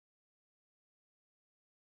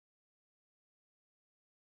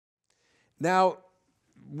Now,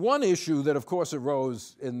 one issue that, of course,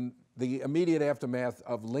 arose in the immediate aftermath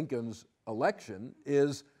of Lincoln's election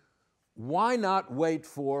is why not wait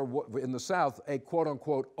for, in the South, a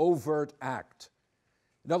quote-unquote overt act?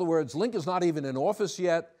 In other words, Lincoln's not even in office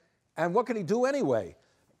yet, and what can he do anyway?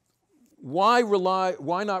 Why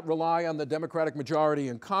not rely on the Democratic majority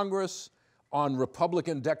in Congress, on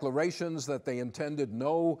Republican declarations that they intended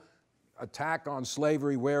no attack on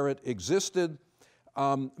slavery where it existed?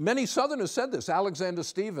 Many Southerners said this. Alexander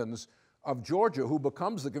Stephens of Georgia, who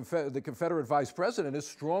becomes the Confederate vice president, is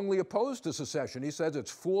strongly opposed to secession. He says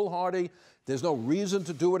it's foolhardy. There's no reason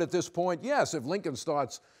to do it at this point. Yes, if Lincoln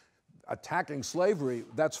starts attacking slavery,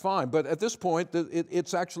 that's fine. But at this point,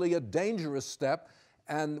 it's actually a dangerous step,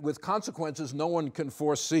 and with consequences no one can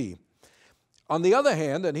foresee. On the other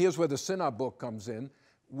hand, and here's where the Sinop book comes in,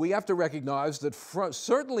 we have to recognize that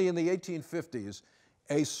certainly in the 1850s,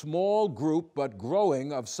 a small group, but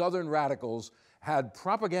growing, of Southern radicals had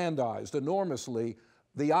propagandized enormously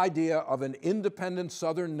the idea of an independent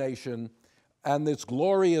Southern nation and its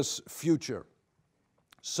glorious future.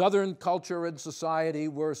 Southern culture and society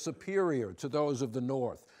were superior to those of the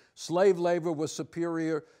North. Slave labor was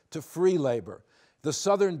superior to free labor. The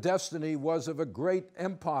Southern destiny was of a great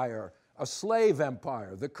empire, a slave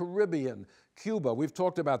empire, the Caribbean, Cuba, we've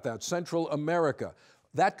talked about that, Central America.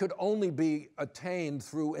 That could only be attained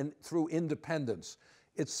through independence.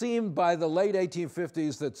 It seemed by the late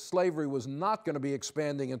 1850s that slavery was not going to be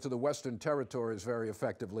expanding into the Western territories very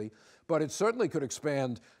effectively, but it certainly could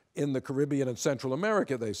expand in the Caribbean and Central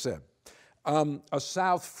America, they said. A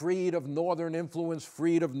South freed of Northern influence,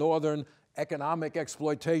 freed of Northern economic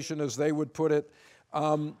exploitation, as they would put it,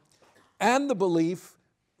 and the belief,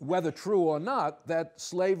 whether true or not, that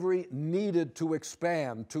slavery needed to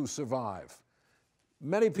expand to survive.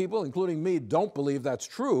 Many people, including me, don't believe that's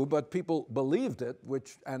true, but people believed it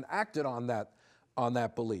and acted on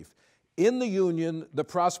that belief. In the Union, the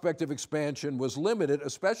prospect of expansion was limited,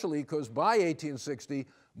 especially because by 1860,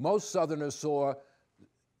 most Southerners saw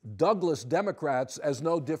Douglas Democrats as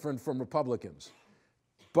no different from Republicans.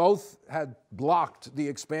 Both had blocked the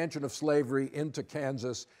expansion of slavery into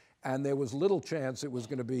Kansas, and there was little chance it was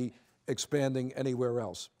going to be expanding anywhere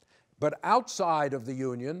else. But outside of the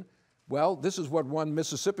Union, well, this is what one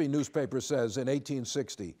Mississippi newspaper says in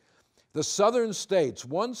 1860. The Southern states,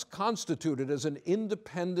 once constituted as an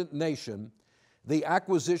independent nation, the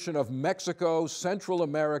acquisition of Mexico, Central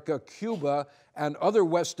America, Cuba, and other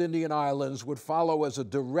West Indian islands would follow as a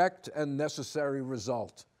direct and necessary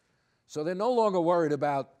result. So they're no longer worried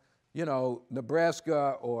about,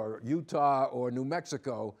 Nebraska or Utah or New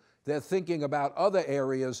Mexico. They're thinking about other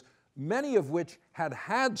areas, many of which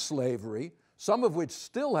had slavery, some of which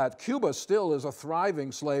still had. Cuba still is a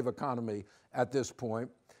thriving slave economy at this point.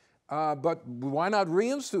 But why not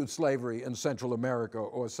reinstitute slavery in Central America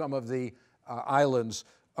or some of the islands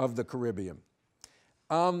of the Caribbean?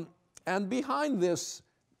 And behind this,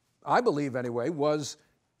 I believe anyway, was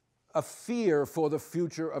a fear for the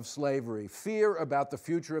future of slavery, fear about the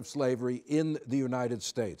future of slavery in the United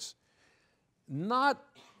States. Not,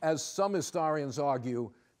 as some historians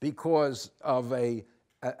argue, because of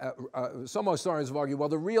some historians have argued, well,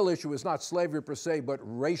 the real issue is not slavery per se, but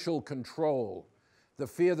racial control. The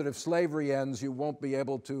fear that if slavery ends, you won't be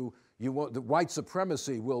able to, the white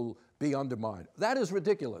supremacy will be undermined. That is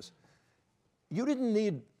ridiculous. You didn't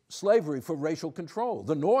need slavery for racial control.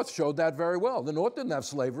 The North showed that very well. The North didn't have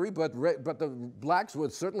slavery, but the blacks were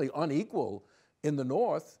certainly unequal in the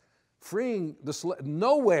North. Freeing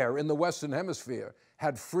nowhere in the Western Hemisphere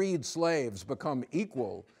had freed slaves become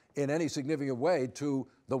equal in any significant way to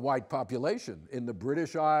the white population. In the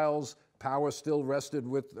British Isles, power still rested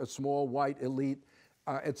with a small white elite,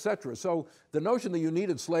 etc. So the notion that you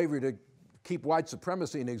needed slavery to keep white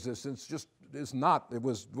supremacy in existence just is not, it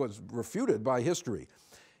was refuted by history.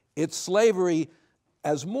 It's slavery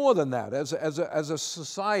as more than that, as a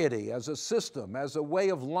society, as a system, as a way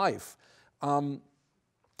of life.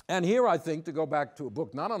 And here I think, to go back to a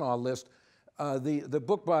book not on our list,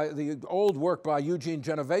 the old work by Eugene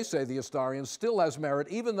Genovese, the historian, still has merit,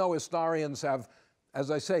 even though historians have,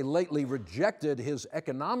 as I say, lately rejected his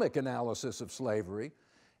economic analysis of slavery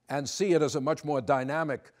and see it as a much more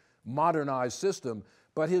dynamic, modernized system.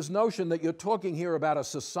 But his notion that you're talking here about a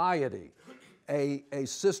society, a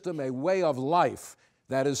system, a way of life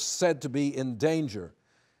that is said to be in danger.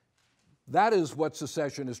 That is what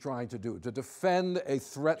secession is trying to do, to defend a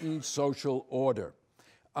threatened social order.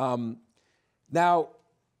 Now,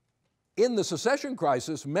 in the secession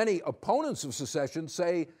crisis, many opponents of secession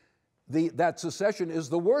say that secession is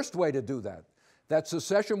the worst way to do that. That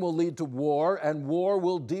secession will lead to war, and war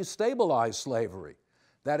will destabilize slavery.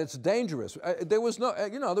 that it's dangerous. There was no,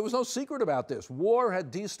 there was no secret about this. War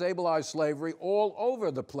had destabilized slavery all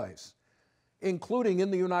over the place, including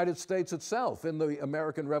in the United States itself, in the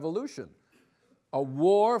American Revolution. A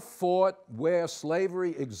war fought where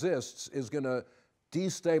slavery exists is going to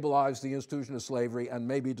destabilize the institution of slavery and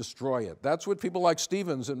maybe destroy it. That's what people like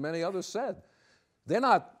Stevens and many others said. They're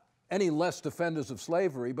not any less defenders of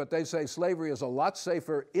slavery, but they say slavery is a lot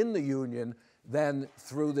safer in the Union than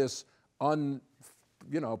through this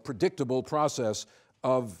predictable process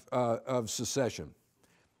of secession.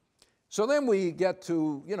 So then we get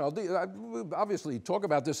to, we obviously talk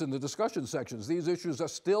about this in the discussion sections. These issues are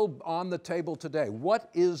still on the table today. What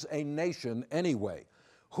is a nation anyway?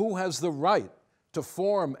 Who has the right to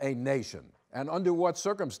form a nation, and under what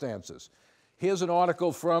circumstances? Here's an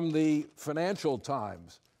article from the Financial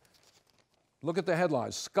Times. Look at the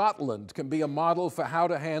headlines. Scotland can be a model for how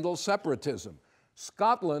to handle separatism.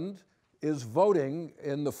 Scotland is voting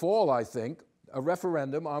in the fall, I think, a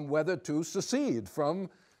referendum on whether to secede from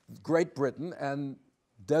Great Britain and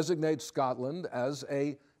designate Scotland as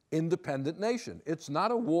an independent nation. It's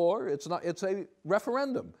not a war, it's a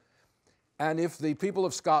referendum. And if the people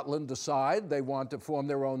of Scotland decide they want to form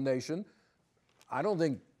their own nation, I don't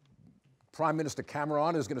think Prime Minister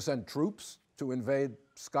Cameron is going to send troops to invade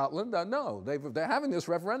Scotland. No, they're having this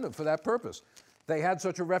referendum for that purpose. They had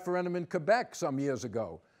such a referendum in Quebec some years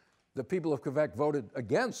ago. The people of Quebec voted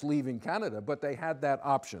against leaving Canada, but they had that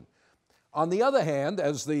option. On the other hand,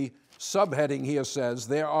 as the subheading here says,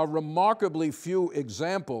 there are remarkably few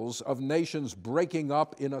examples of nations breaking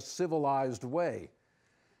up in a civilized way.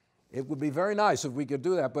 It would be very nice if we could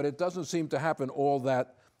do that, but it doesn't seem to happen all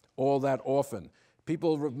that often.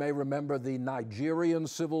 People may remember the Nigerian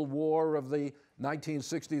Civil War of the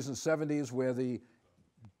 1960s and 70s, where the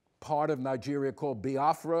part of Nigeria called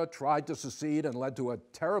Biafra tried to secede and led to a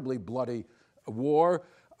terribly bloody war.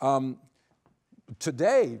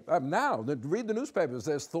 Today, now, read the newspapers,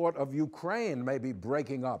 there's thought of Ukraine maybe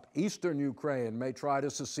breaking up. Eastern Ukraine may try to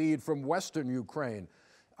secede from Western Ukraine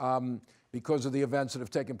because of the events that have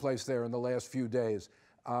taken place there in the last few days.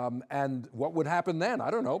 And what would happen then?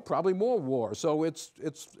 I don't know, probably more war. So it's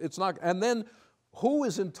not, and then who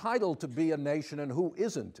is entitled to be a nation and who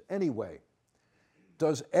isn't anyway?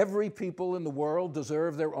 Does every people in the world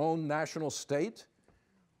deserve their own national state?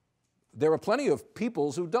 There are plenty of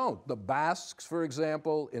peoples who don't. The Basques, for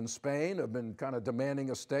example, in Spain have been kind of demanding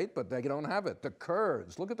a state, but they don't have it. The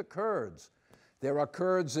Kurds, look at the Kurds. There are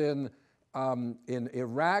Kurds in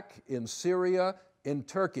Iraq, in Syria, in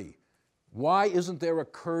Turkey. Why isn't there a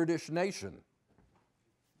Kurdish nation?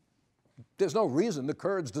 There's no reason. The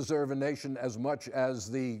Kurds deserve a nation as much as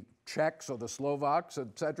the Czechs or the Slovaks,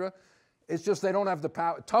 etc. It's just they don't have the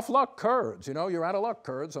power. Tough luck, Kurds. You're out of luck,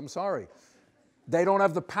 Kurds. I'm sorry. They don't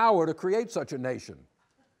have the power to create such a nation.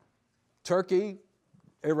 Turkey,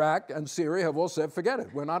 Iraq, and Syria have all said, forget it.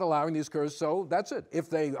 We're not allowing these Kurds, so that's it. If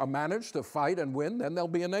they manage to fight and win, then they'll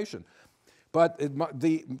be a nation. But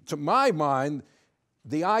to my mind,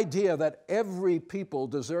 the idea that every people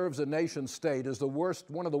deserves a nation state is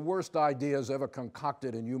one of the worst ideas ever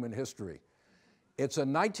concocted in human history. It's a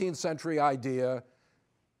 19th century idea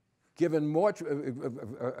given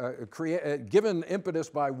impetus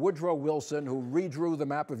by Woodrow Wilson, who redrew the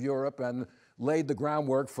map of Europe and laid the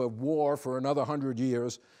groundwork for war for another 100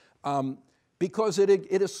 years, because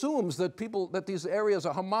it assumes that these areas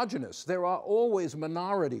are homogeneous. There are always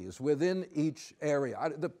minorities within each area.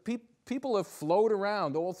 People have flowed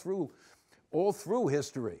around all through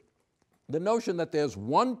history. The notion that there's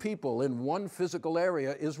one people in one physical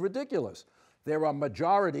area is ridiculous. There are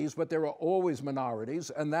majorities, but there are always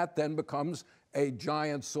minorities, and that then becomes a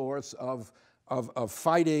giant source of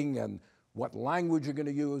fighting and what language you're going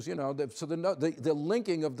to use. So the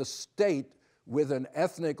linking of the state with an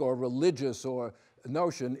ethnic or religious or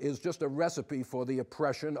notion is just a recipe for the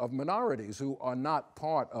oppression of minorities who are not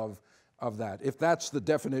part of that, if that's the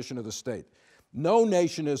definition of the state. No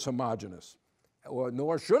nation is homogeneous,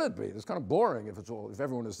 nor should it be. It's kind of boring if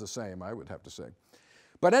everyone is the same, I would have to say.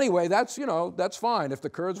 But anyway, that's fine. If the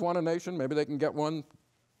Kurds want a nation, maybe they can get one.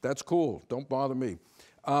 That's cool. Don't bother me.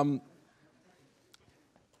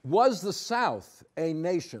 Was the South a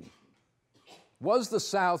nation? Was the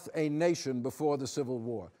South a nation before the Civil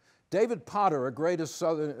War? David Potter, a great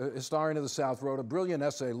historian of the South, wrote a brilliant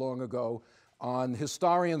essay long ago on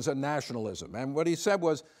historians and nationalism. And what he said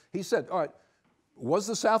was, all right, was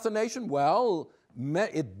the South a nation? Well,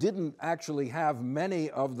 it didn't actually have many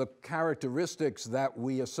of the characteristics that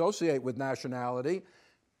we associate with nationality.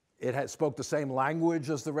 It spoke the same language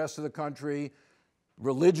as the rest of the country.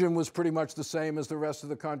 Religion was pretty much the same as the rest of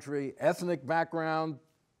the country. Ethnic background,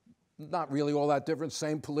 not really all that different,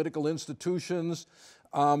 same political institutions.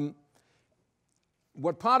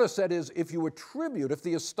 What Potter said is if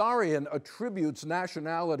the historian attributes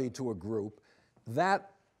nationality to a group,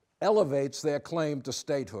 that elevates their claim to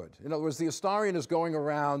statehood. In other words, the historian is going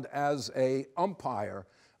around as an umpire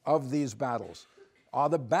of these battles. Are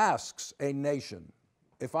the Basques a nation?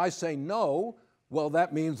 If I say no, well,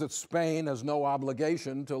 that means that Spain has no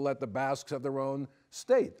obligation to let the Basques have their own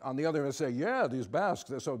state. On the other hand, I say, yeah, these Basques,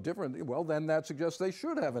 they're so different. Well, then that suggests they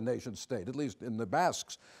should have a nation state, at least in the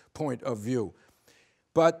Basques' point of view.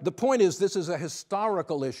 But the point is, this is a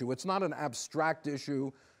historical issue. It's not an abstract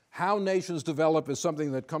issue. How nations develop is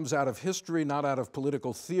something that comes out of history, not out of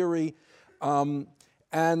political theory. Once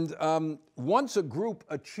a group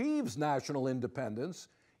achieves national independence,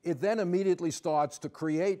 it then immediately starts to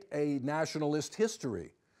create a nationalist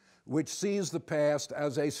history, which sees the past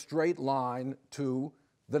as a straight line to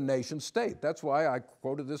the nation state. That's why I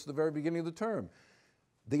quoted this at the very beginning of the term.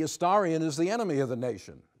 The historian is the enemy of the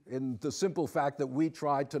nation, in the simple fact that we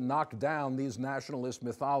tried to knock down these nationalist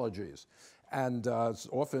mythologies. And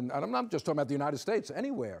often, and I'm not just talking about the United States,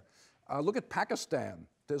 anywhere. Look at Pakistan.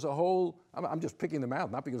 There's a whole, I'm just picking them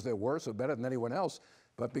out, not because they're worse or better than anyone else,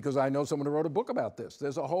 but because I know someone who wrote a book about this.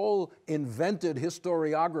 There's a whole invented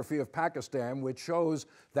historiography of Pakistan which shows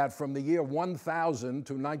that from the year 1000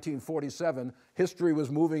 to 1947, history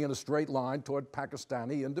was moving in a straight line toward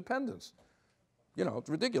Pakistani independence. You know, it's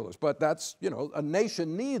ridiculous, but that's, you know, a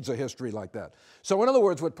nation needs a history like that. So in other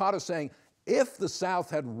words, what Potter's saying, if the South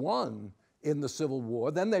had won in the Civil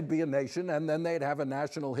War, then they'd be a nation, and then they'd have a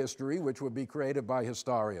national history, which would be created by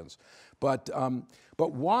historians. But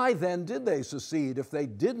why then did they secede if they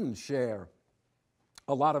didn't share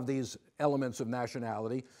a lot of these elements of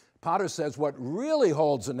nationality? Potter says what really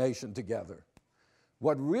holds a nation together,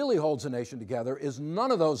 is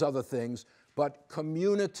none of those other things, but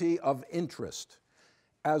community of interest.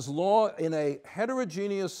 In a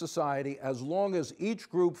heterogeneous society, as long as each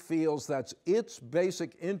group feels that its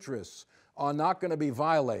basic interests are not going to be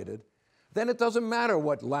violated, then it doesn't matter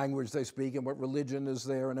what language they speak and what religion is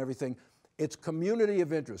there and everything. It's community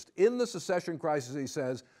of interest. In the secession crisis, he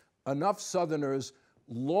says, enough Southerners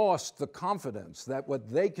lost the confidence that what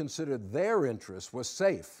they considered their interests was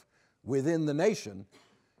safe within the nation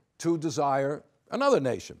to desire another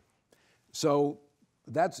nation. So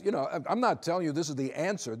that's, you know, I'm not telling you this is the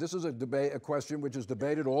answer. This is a debate, a question which is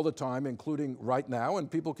debated all the time, including right now, and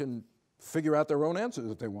people can figure out their own answers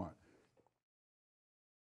if they want.